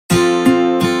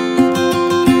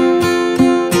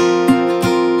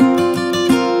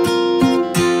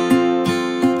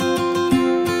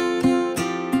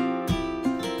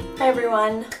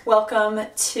Welcome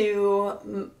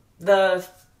to the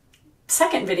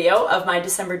second video of my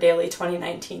December Daily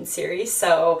 2019 series.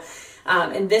 So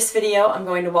in this video, I'm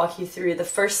going to walk you through the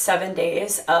first 7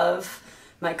 days of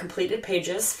my completed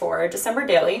pages for December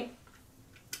Daily.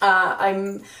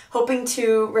 I'm hoping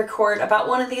to record about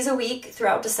one of these a week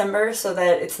throughout December so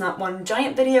that it's not one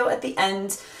giant video at the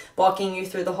end walking you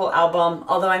through the whole album,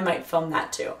 although I might film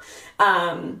that too.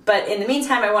 But in the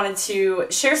meantime, I wanted to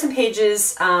share some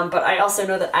pages, but I also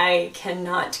know that I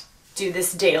cannot do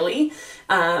this daily.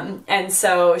 And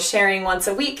so sharing once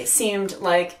a week seemed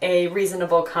like a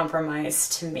reasonable compromise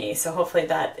to me. So hopefully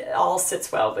that all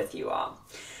sits well with you all.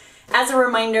 As a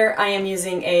reminder, I am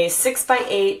using a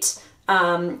 6x8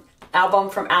 album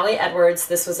from Ali Edwards.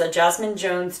 This was a Jasmine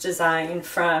Jones design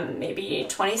from maybe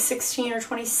 2016 or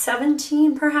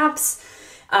 2017 perhaps.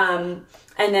 And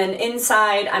then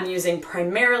inside I'm using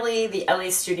primarily the LA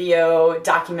Studio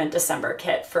Document December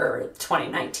kit for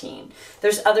 2019.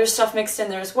 There's other stuff mixed in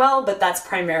there as well, but that's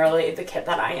primarily the kit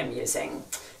that I am using.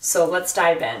 So let's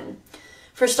dive in.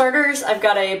 For starters, I've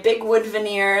got a big wood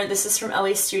veneer. This is from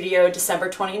LA Studio, December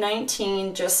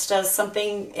 2019, just as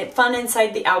something fun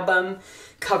inside the album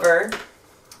cover.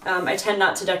 I tend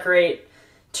not to decorate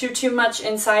too much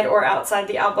inside or outside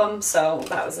the album, so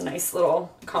that was a nice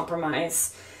little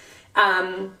compromise.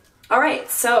 All right,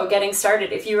 so getting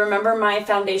started. If you remember my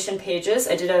foundation pages,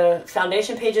 I did a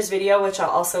foundation pages video, which I'll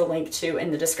also link to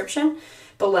in the description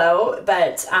below,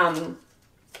 but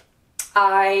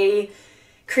I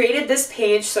created this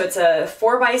page, so it's a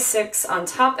 4x6 on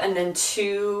top and then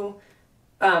two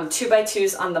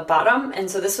 2x2s on the bottom.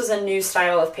 And so this was a new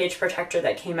style of page protector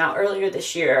that came out earlier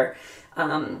this year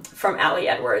from Ali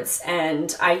Edwards.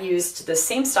 And I used the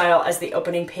same style as the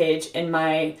opening page in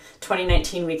my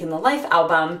 2019 Week in the Life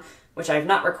album, which I've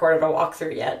not recorded a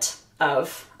walkthrough yet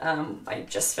of. I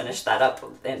just finished that up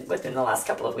within the last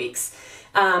couple of weeks.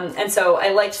 And so I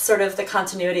liked sort of the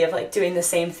continuity of like doing the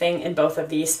same thing in both of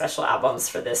these special albums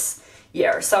for this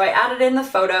year. So I added in the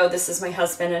photo. This is my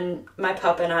husband and my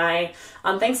pup and I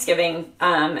on Thanksgiving.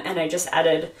 And I just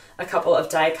added a couple of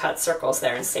die cut circles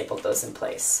there and stapled those in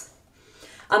place.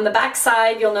 On the back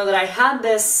side, you'll know that I had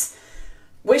this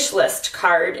wish list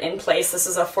card in place. This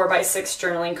is a 4x6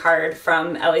 journaling card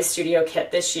from LA Studio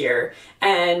kit this year.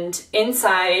 And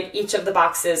inside each of the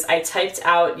boxes, I typed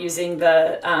out using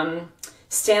the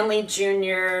Stanley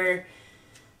Jr.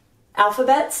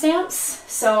 alphabet stamps.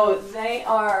 So they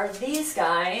are these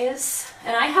guys.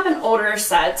 And I have an older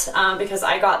set because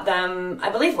I got them, I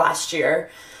believe, last year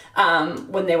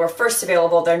when they were first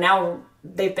available.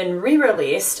 They've been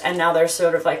re-released and now they're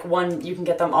sort of like one, you can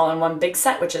get them all in one big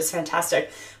set, which is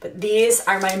fantastic. But these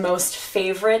are my most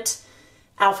favorite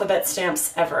alphabet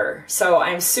stamps ever. So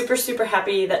I'm super, super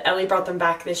happy that Ellie brought them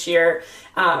back this year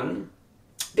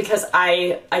because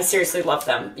I seriously love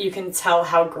them. You can tell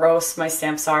how gross my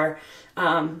stamps are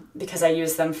because I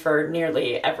use them for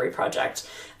nearly every project.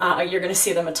 You're gonna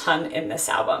see them a ton in this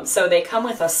album. So they come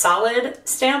with a solid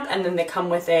stamp and then they come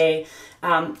with a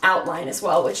outline as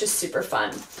well, which is super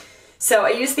fun. So I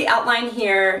used the outline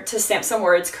here to stamp some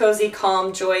words: cozy,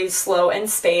 calm, joy, slow, and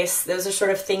space. Those are sort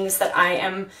of things that I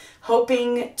am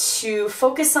hoping to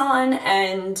focus on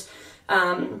and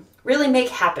really make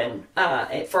happen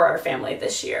for our family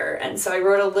this year. And so I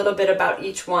wrote a little bit about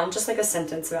each one, just like a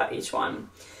sentence about each one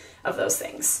of those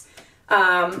things.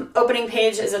 Opening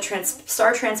page is a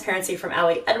star transparency from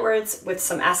Ali Edwards with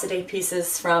some acetate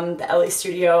pieces from the LA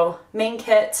Studio main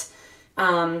kit.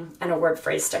 And a word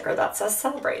phrase sticker that says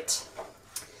celebrate.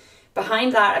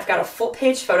 Behind that, I've got a full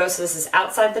page photo. So this is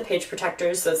outside the page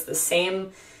protectors. So it's the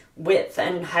same width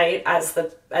and height as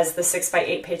the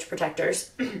 6x8 page protectors.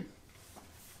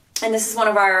 And this is one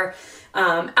of our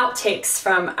outtakes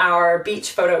from our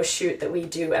beach photo shoot that we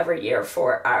do every year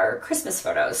for our Christmas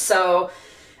photos. So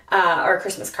our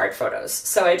Christmas card photos.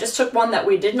 So I just took one that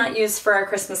we did not use for our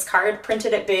Christmas card,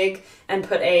 printed it big, and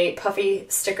put a puffy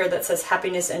sticker that says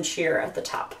happiness and cheer at the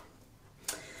top.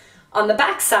 On the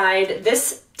back side,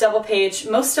 this double page,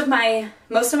 most of my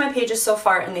pages so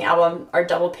far in the album are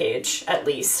double page at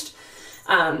least.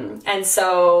 And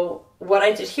so what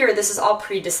I did here, this is all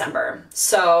pre-December.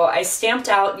 So I stamped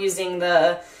out using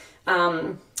the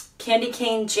Candy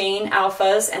Cane Jane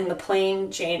alphas and the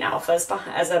plain Jane alphas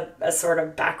as a sort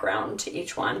of background to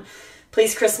each one.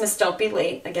 Please Christmas, don't be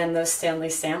late. Again, those Stanley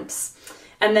stamps.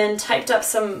 And then typed up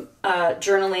some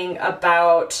journaling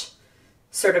about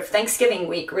sort of Thanksgiving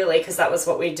week, really, because that was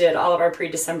what we did, all of our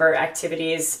pre-December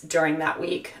activities during that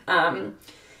week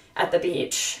at the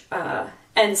beach.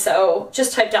 And so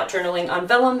just typed out journaling on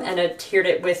vellum and adhered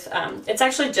it with, it's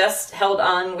actually just held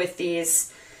on with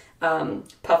these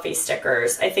puffy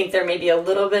stickers. I think there may be a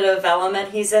little bit of vellum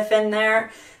adhesive in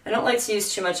there. I don't like to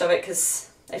use too much of it because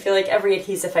I feel like every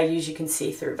adhesive I use you can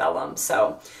see through vellum,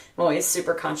 so I'm always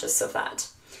super conscious of that.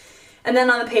 And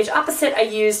then on the page opposite, I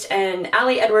used an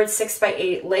Ali Edwards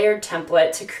 6x8 layered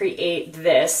template to create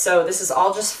this. So this is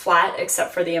all just flat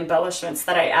except for the embellishments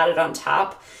that I added on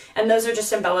top. And those are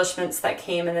just embellishments that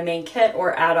came in the main kit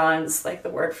or add-ons, like the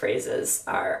word phrases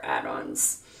are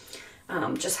add-ons.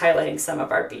 Just highlighting some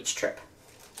of our beach trip.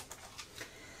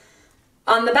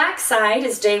 On the back side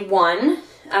is day 1,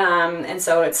 and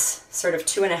so it's sort of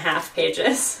 2.5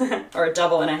 pages, or a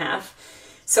double and a half.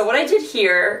 So what I did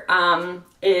here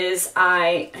is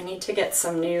I need to get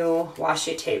some new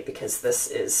washi tape because this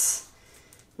is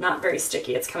not very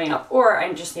sticky. It's coming up, or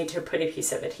I just need to put a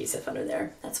piece of adhesive under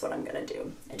there. That's what I'm gonna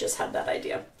do. I just had that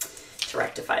idea to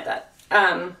rectify that.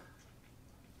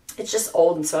 It's just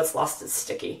old and so it's lost its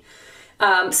sticky.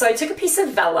 So I took a piece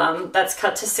of vellum that's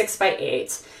cut to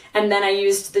 6x8, and then I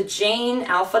used the Jane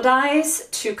Alpha dies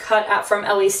to cut out from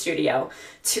LE Studio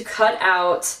to cut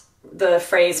out the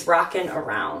phrase "rockin'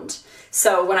 around."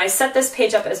 So when I set this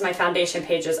page up as my foundation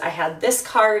pages, I had this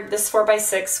card, this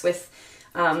 4x6 with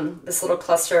this little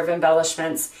cluster of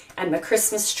embellishments, and the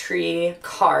Christmas tree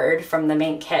card from the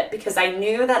main kit, because I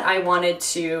knew that I wanted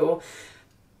to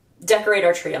decorate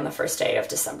our tree on the first day of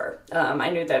December. I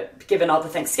knew that given all the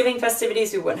Thanksgiving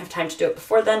festivities, we wouldn't have time to do it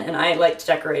before then, and I like to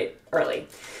decorate early.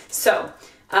 So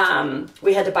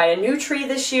we had to buy a new tree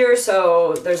this year,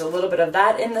 so there's a little bit of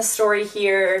that in the story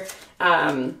here.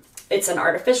 It's an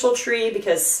artificial tree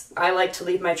because I like to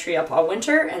leave my tree up all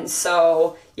winter, and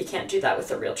so you can't do that with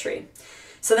a real tree.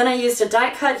 So then I used a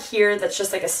die cut here that's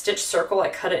just like a stitch circle. I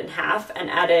cut it in half and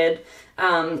added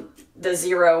the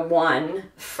 01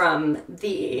 from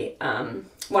the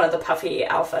one of the Puffy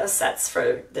Alpha sets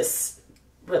for this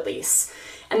release.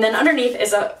 And then underneath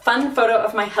is a fun photo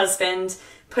of my husband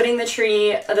putting the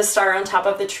star on top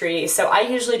of the tree. So I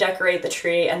usually decorate the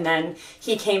tree, and then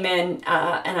he came in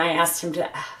and I asked him to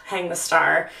hang the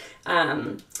star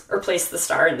or place the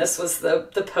star, and this was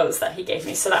the pose that he gave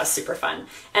me. So that was super fun,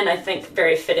 and I think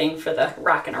very fitting for the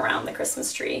rockin' around the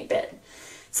Christmas tree bit.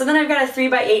 So then I've got a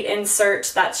 3x8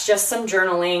 insert that's just some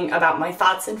journaling about my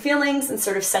thoughts and feelings and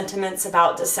sort of sentiments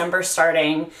about December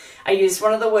starting. I used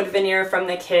one of the wood veneer from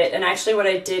the kit, and actually what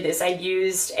I did is I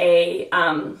used a,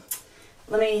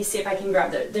 let me see if I can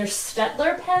grab they're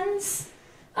Staedtler pens.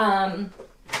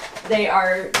 They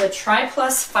are the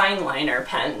Tri-Plus Fine Liner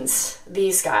pens,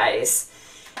 these guys.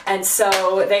 And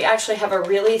so they actually have a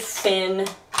really thin,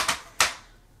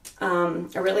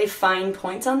 a really fine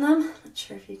point on them. Not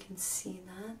sure if you can see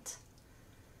that.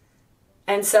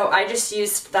 And so I just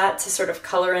used that to sort of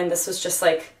color in. This was just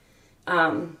like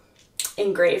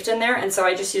engraved in there, and so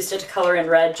I just used it to color in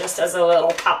red just as a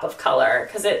little pop of color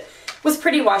because it was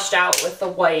pretty washed out with the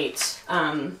white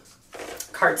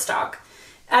cardstock.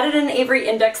 Added an Avery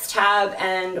index tab,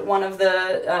 and one of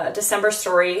the December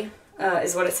story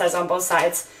is what it says on both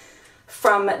sides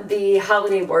from the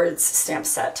Holiday Words stamp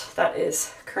set. That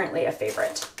is currently a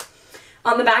favorite.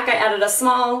 On the back I added a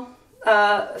small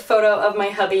photo of my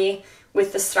hubby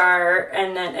with the star,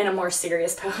 and then in a more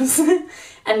serious pose.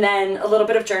 And then a little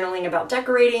bit of journaling about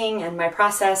decorating and my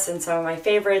process and some of my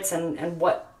favorites and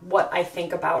what I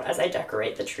think about as I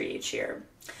decorate the tree each year.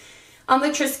 On the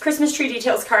Christmas tree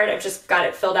details card, I've just got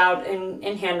it filled out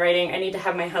in handwriting. I need to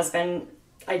have my husband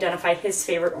identify his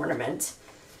favorite ornament.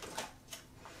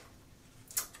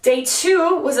 Day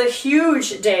 2 was a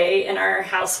huge day in our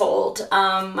household.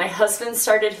 My husband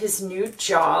started his new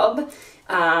job.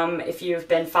 If you've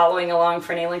been following along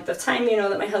for any length of time, you know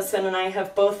that my husband and I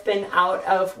have both been out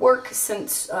of work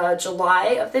since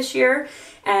July of this year.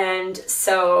 And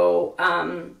so,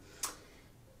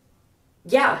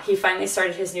 yeah, he finally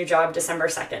started his new job December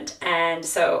 2nd. And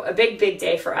so a big, big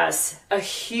day for us. A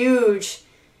huge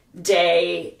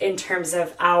day in terms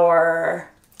of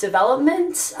our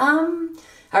development,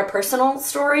 our personal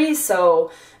story.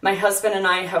 So my husband and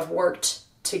I have worked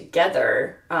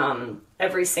together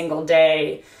every single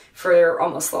day for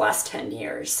almost the last 10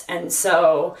 years. And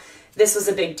so this was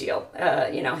a big deal.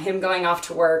 You know, him going off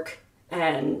to work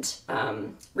and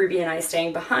Ruby and I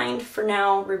staying behind for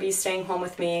now. Ruby's staying home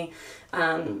with me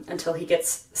until he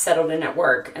gets settled in at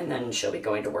work, and then she'll be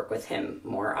going to work with him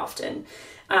more often.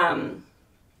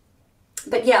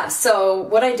 But yeah, so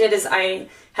what I did is I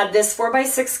had this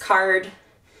 4x6 card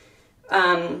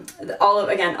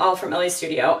all from LA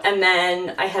Studio. And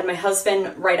then I had my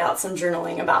husband write out some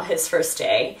journaling about his first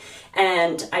day,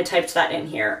 and I typed that in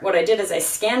here. What I did is I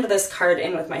scanned this card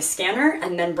in with my scanner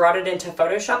and then brought it into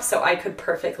Photoshop so I could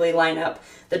perfectly line up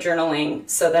the journaling,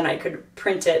 so then I could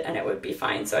print it and it would be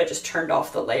fine. So I just turned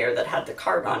off the layer that had the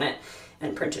card on it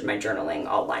and printed my journaling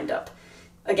all lined up.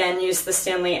 Again, used the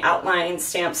Stanley outline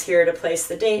stamps here to place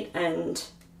the date and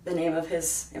the name of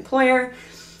his employer.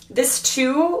 This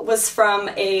too was from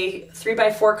a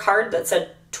 3x4 card that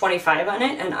said 25 on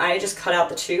it, and I just cut out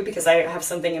the 2 because I have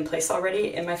something in place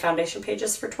already in my foundation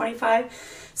pages for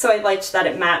 25. So I liked that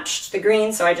it matched the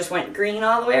green, so I just went green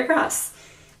all the way across.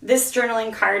 This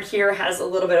journaling card here has a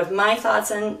little bit of my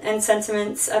thoughts and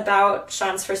sentiments about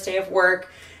Sean's first day of work,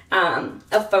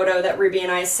 a photo that Ruby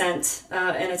and I sent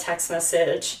in a text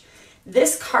message.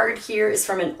 This card here is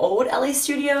from an old LA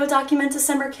Studio Document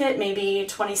December kit, maybe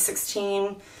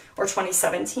 2016 or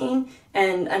 2017,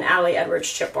 and an Ali Edwards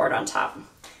chipboard on top.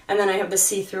 And then I have the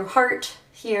see-through heart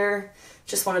here,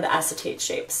 just one of the acetate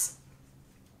shapes.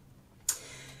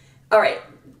 All right,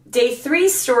 day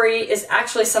 3's story is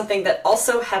actually something that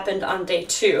also happened on day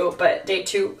 2, but day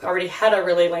 2 already had a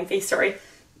really lengthy story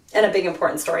and a big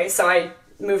important story, so I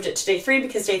moved it to day 3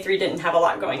 because day 3 didn't have a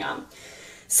lot going on.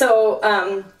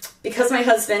 So because my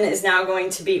husband is now going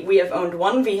to be, we have owned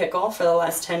one vehicle for the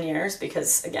last 10 years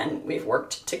because, again, we've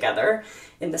worked together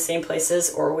in the same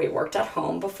places, or we worked at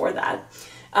home before that.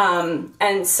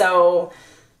 And so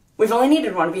we've only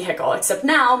needed one vehicle, except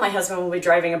now my husband will be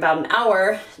driving about an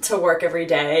hour to work every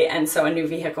day. And so a new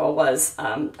vehicle was,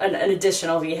 an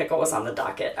additional vehicle was on the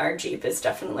docket. Our Jeep is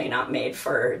definitely not made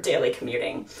for daily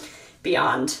commuting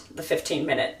beyond the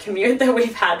 15-minute commute that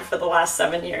we've had for the last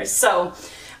 7 years. So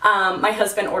my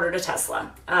husband ordered a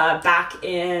Tesla back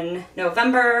in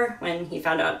November when he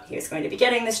found out he was going to be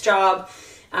getting this job.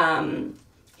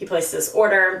 He placed this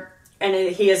order, and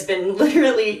he has been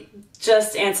literally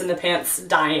just ants in the pants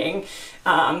dying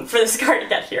for this car to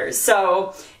get here.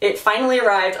 So it finally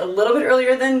arrived a little bit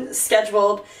earlier than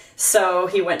scheduled. So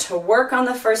he went to work on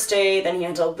the first day, then he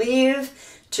had to leave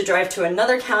to drive to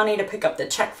another county to pick up the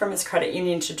check from his credit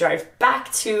union, to drive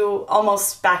back to,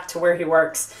 almost back to where he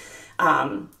works,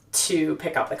 to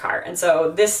pick up the car. And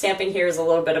so this stamping here is a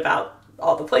little bit about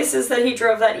all the places that he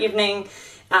drove that evening.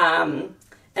 And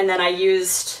then I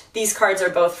used, these cards are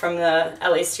both from the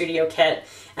LA Studio kit,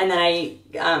 and then I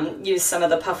used some of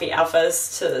the puffy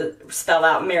alphas to spell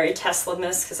out Merry Tesla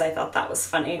Miss, because I thought that was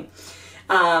funny.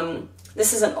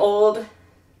 This is an old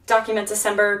Document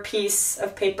December piece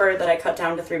of paper that I cut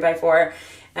down to 3x4,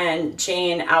 and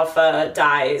Jane Alpha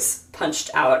dies punched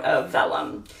out of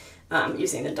vellum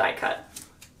using the die cut.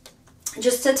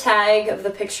 Just a tag of the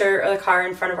picture of the car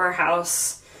in front of our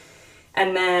house.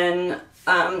 And then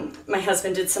my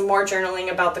husband did some more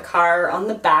journaling about the car on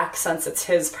the back, since it's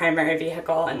his primary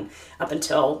vehicle, and up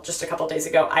until just a couple days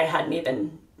ago I hadn't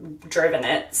even driven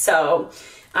it. So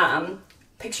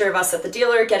picture of us at the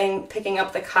dealer picking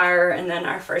up the car, and then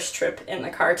our first trip in the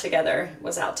car together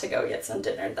was out to go get some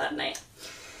dinner that night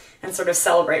and sort of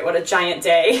celebrate what a giant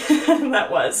day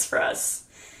that was for us.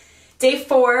 Day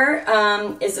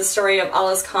 4 is the story of All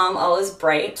is Calm, All is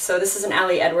Bright. So this is an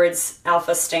Ali Edwards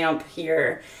alpha stamp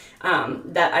here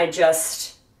that I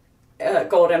just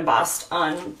gold embossed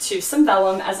onto some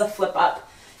vellum as a flip up.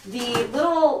 The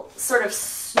little sort of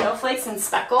snowflakes and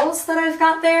speckles that I've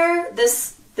got there,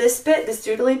 this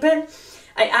doodly bit,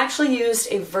 I actually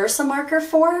used a Versamarker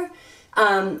for.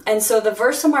 And so the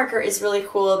Versamarker is really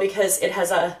cool because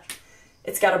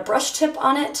it's got a brush tip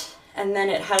on it, and then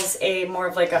it has a more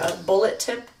of like a bullet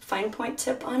tip, fine point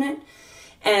tip on it.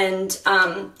 And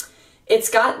it's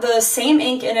got the same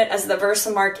ink in it as the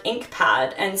Versamark ink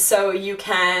pad. And so you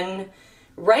can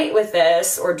write with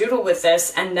this or doodle with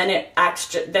this, and then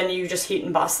then you just heat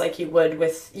emboss like you would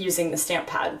with using the stamp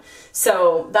pad.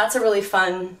 So that's a really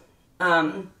fun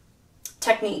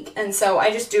technique. And so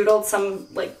I just doodled some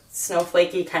like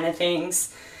snowflakey kind of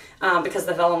things because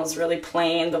the vellum was really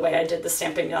plain the way I did the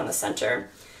stamping down the center.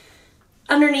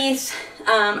 Underneath,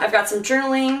 I've got some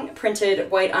journaling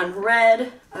printed white on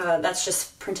red. That's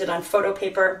just printed on photo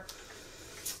paper.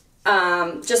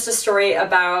 Just a story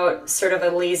about sort of a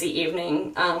lazy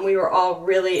evening. We were all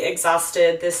really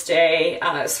exhausted this day,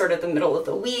 sort of the middle of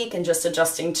the week, and just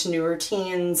adjusting to new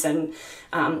routines. And,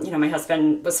 you know, my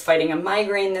husband was fighting a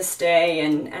migraine this day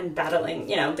and battling,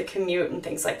 you know, the commute and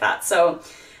things like that. So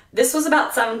this was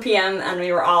about 7 p.m. and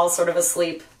we were all sort of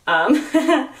asleep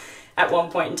at one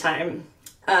point in time.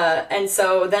 And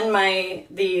so then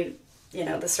the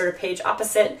sort of page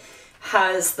opposite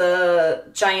has the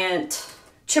giant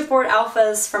chipboard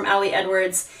alphas from Ali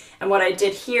Edwards. And what I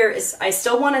did here is I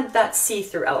still wanted that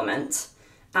see-through element,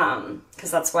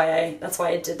 because that's why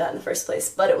I did that in the first place.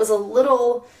 But it was a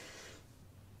little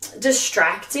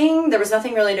distracting. There was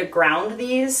nothing really to ground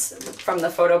these from the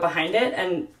photo behind it,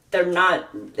 and they're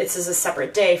not, this is a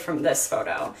separate day from this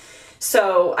photo.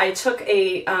 So I took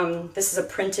a, this is a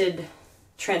printed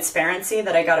transparency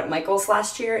that I got at Michael's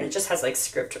last year, and it just has like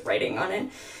script writing on it.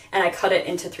 And I cut it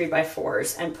into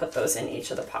 3x4s and put those in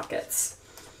each of the pockets.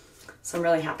 So I'm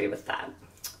really happy with that.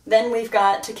 Then we've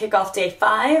got, to kick off day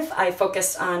 5, I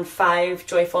focused on 5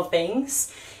 joyful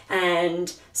things.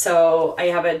 And so I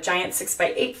have a giant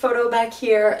 6x8 photo back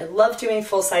here. I love doing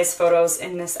full-size photos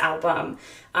in this album.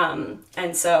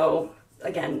 And so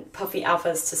again, puffy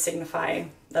alphas to signify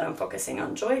that I'm focusing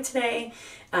on joy today.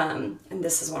 And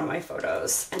this is one of my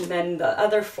photos. And then the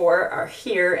other 4 are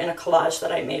here in a collage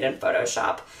that I made in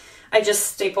Photoshop. I just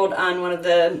stapled on one of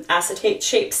the acetate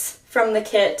shapes from the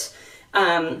kit.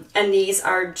 And these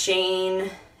are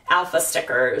Jane Alpha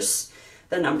stickers.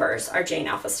 The numbers are Jane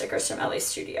Alpha stickers from LA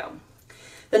Studio.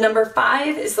 The number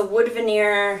 5 is the wood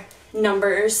veneer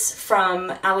numbers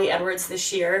from Ali Edwards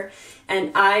this year.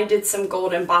 And I did some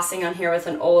gold embossing on here with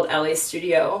an old LA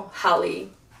Studio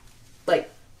Holly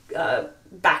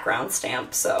background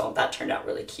stamp. So that turned out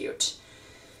really cute.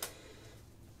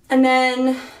 And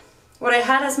then what I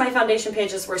had as my foundation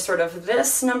pages were sort of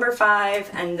this number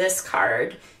 5 and this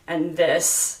card and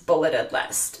this bulleted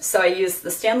list. So I used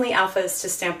the Stanley Alphas to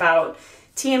stamp out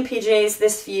TMPJs,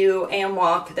 This View, AM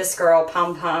Walk, This Girl,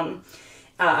 Pom Pom,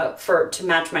 to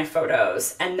match my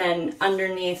photos. And then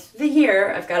underneath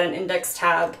here, I've got an index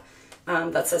tab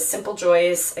that says Simple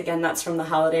Joys. Again, that's from the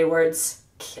Holiday Words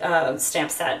stamp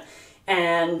set.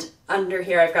 And under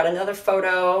here, I've got another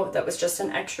photo that was just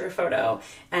an extra photo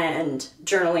and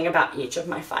journaling about each of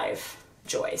my 5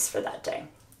 joys for that day,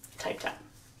 typed out.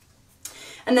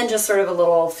 And then just sort of a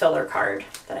little filler card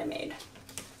that I made.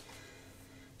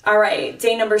 All right,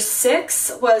 day number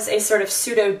 6 was a sort of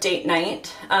pseudo date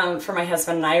night for my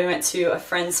husband and I. We went to a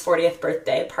friend's 40th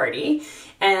birthday party,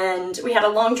 and we had a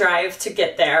long drive to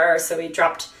get there. So we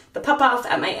dropped the pup off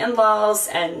at my in-laws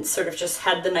and sort of just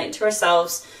had the night to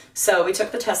ourselves. So we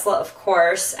took the Tesla, of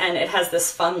course, and it has this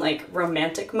fun, like,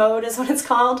 romantic mode is what it's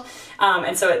called.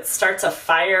 And so it starts a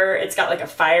fire. It's got like a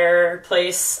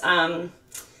fireplace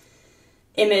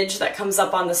image that comes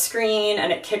up on the screen,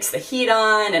 and it kicks the heat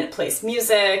on and it plays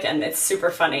music, and it's super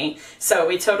funny. So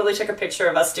we totally took a picture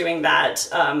of us doing that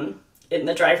in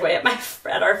the driveway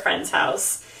at our friend's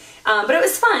house. But it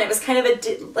was fun. It was kind of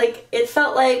it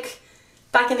felt like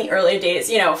back in the early days,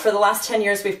 you know, for the last 10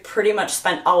 years, we've pretty much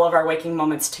spent all of our waking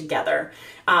moments together.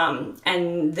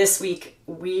 And this week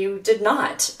we did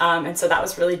not. And so that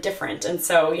was really different. And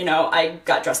so, you know, I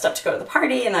got dressed up to go to the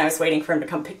party, and I was waiting for him to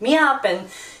come pick me up. And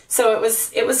so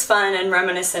it was fun and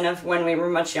reminiscent of when we were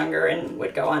much younger and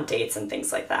would go on dates and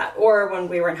things like that. Or when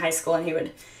we were in high school and he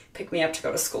would pick me up to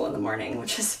go to school in the morning,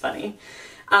 which is funny.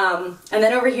 And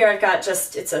then over here I've got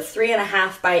it's a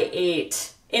 3.5 by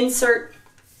 8 insert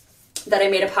that I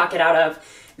made a pocket out of.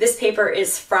 This paper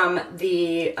is from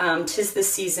the 'Tis the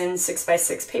Season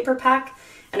 6x6 paper pack,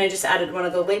 and I just added one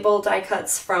of the label die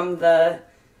cuts from the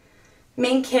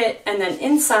main kit. And then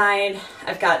inside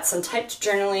I've got some typed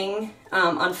journaling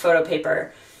on photo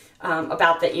paper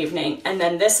about the evening. And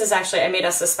then this is actually, I made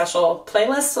us a special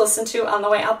playlist to listen to on the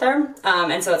way out there.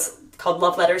 And so it's called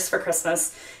Love Letters for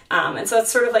Christmas. And so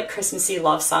it's sort of like Christmassy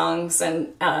love songs.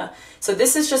 And so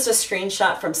this is just a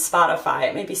screenshot from Spotify.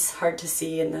 It may be hard to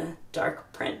see in the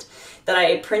dark print that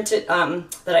I printed,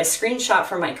 that I screenshot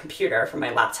from my computer, from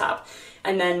my laptop,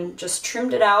 and then just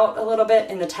trimmed it out a little bit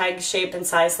in the tag shape and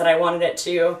size that I wanted it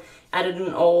to. Added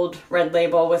an old red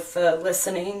label with the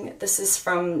listening. This is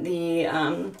from the,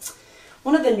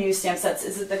 one of the new stamp sets.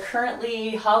 Is it the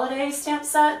Currently Holiday stamp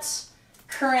set?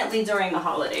 Currently During the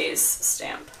Holidays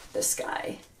stamp, this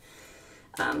guy.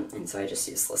 And so I just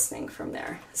used listening from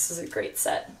there. This is a great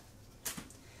set.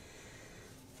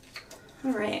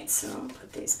 All right, so I'll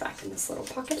put these back in this little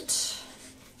pocket.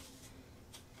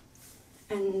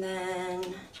 And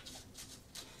then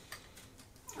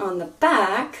on the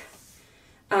back,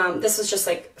 this was just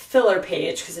like filler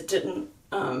page because it didn't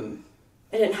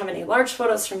have any large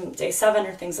photos from day 7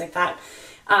 or things like that.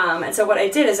 And so what I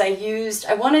did is I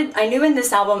knew in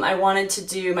this album I wanted to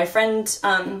do,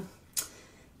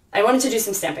 I wanted to do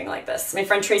some stamping like this. My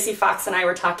friend Tracy Fox and I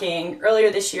were talking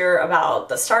earlier this year about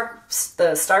the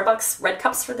Starbucks red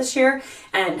cups for this year,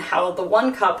 and how the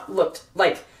one cup looked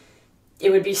like it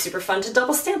would be super fun to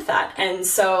double stamp that. And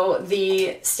so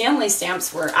the Stanley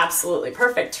stamps were absolutely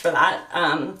perfect for that,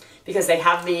 because they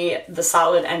have the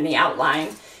solid and the outline.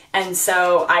 And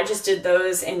so I just did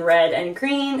those in red and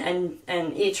green,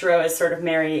 and each row is sort of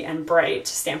merry and bright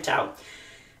stamped out.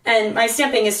 And my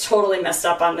stamping is totally messed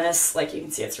up on this. Like you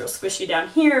can see, it's real squishy down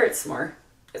here. It's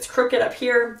crooked up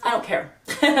here. I don't care.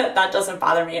 That doesn't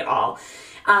bother me at all.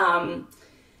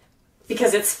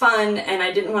 Because it's fun, and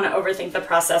I didn't want to overthink the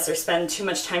process or spend too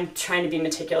much time trying to be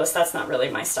meticulous. That's not really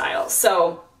my style.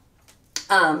 So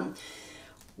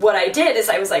what I did is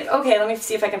I was like, okay, let me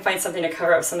see if I can find something to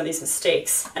cover up some of these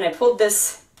mistakes. And I pulled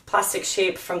this plastic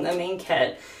shape from the main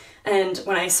kit. And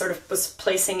when I sort of was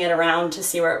placing it around to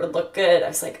see where it would look good, I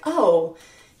was like, oh,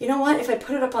 you know what? If I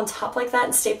put it up on top like that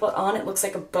and staple it on, it looks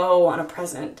like a bow on a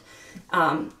present.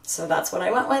 So that's what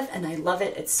I went with, and I love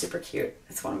it. It's super cute.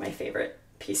 It's one of my favorite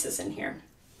pieces in here.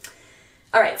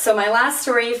 All right, so my last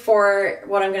story for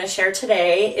what I'm going to share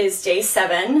today is day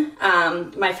 7.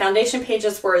 My foundation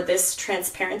pages were this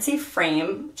transparency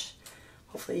frame, which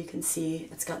hopefully you can see.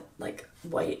 It's got like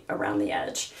white around the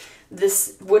edge.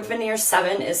 This wood veneer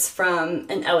 7 is from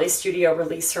an Ellie Studio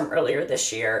release from earlier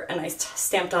this year, and I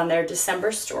stamped on there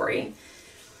December story.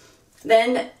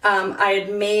 Then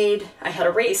I had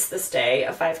a race this day,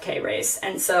 a 5K race,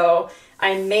 and so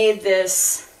I made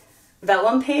this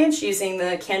vellum page using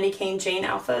the Candy Cane Jane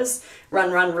Alphas,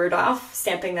 Run Run Rudolph,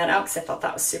 stamping that out because I thought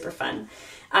that was super fun.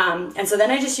 And so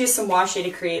then I just used some washi to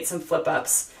create some flip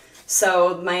ups.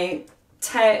 So my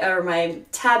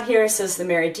tab here says the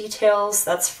Merry Details.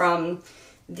 That's from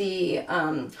the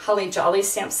Holly Jolly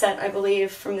stamp set, I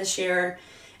believe, from this year.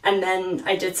 And then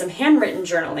I did some handwritten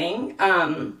journaling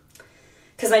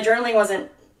because my journaling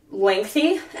wasn't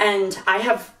lengthy, and I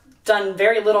have done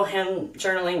very little handwritten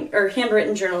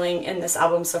journaling in this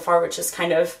album so far, which is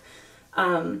kind of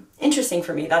interesting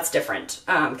for me. That's different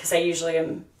because I usually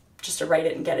am just a write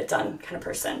it and get it done kind of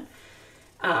person.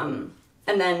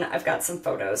 And then I've got some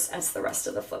photos as the rest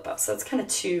of the flip up. So it's kind of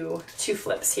two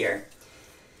flips here.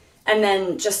 And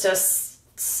then just a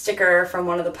sticker from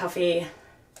one of the Puffy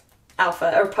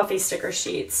sticker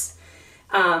sheets.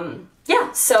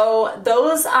 Yeah, so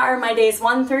those are my days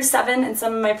 1 through 7 and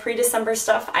some of my pre-December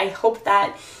stuff. I hope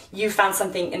that you found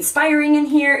something inspiring in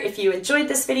here. If you enjoyed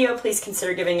this video, please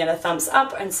consider giving it a thumbs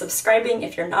up and subscribing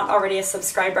if you're not already a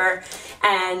subscriber.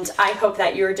 And I hope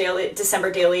that your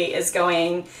December daily is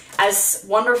going as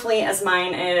wonderfully as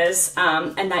mine is,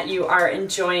 and that you are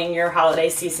enjoying your holiday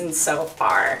season so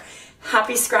far.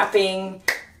 Happy scrapping.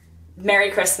 Merry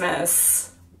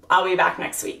Christmas. I'll be back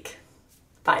next week.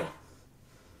 Bye.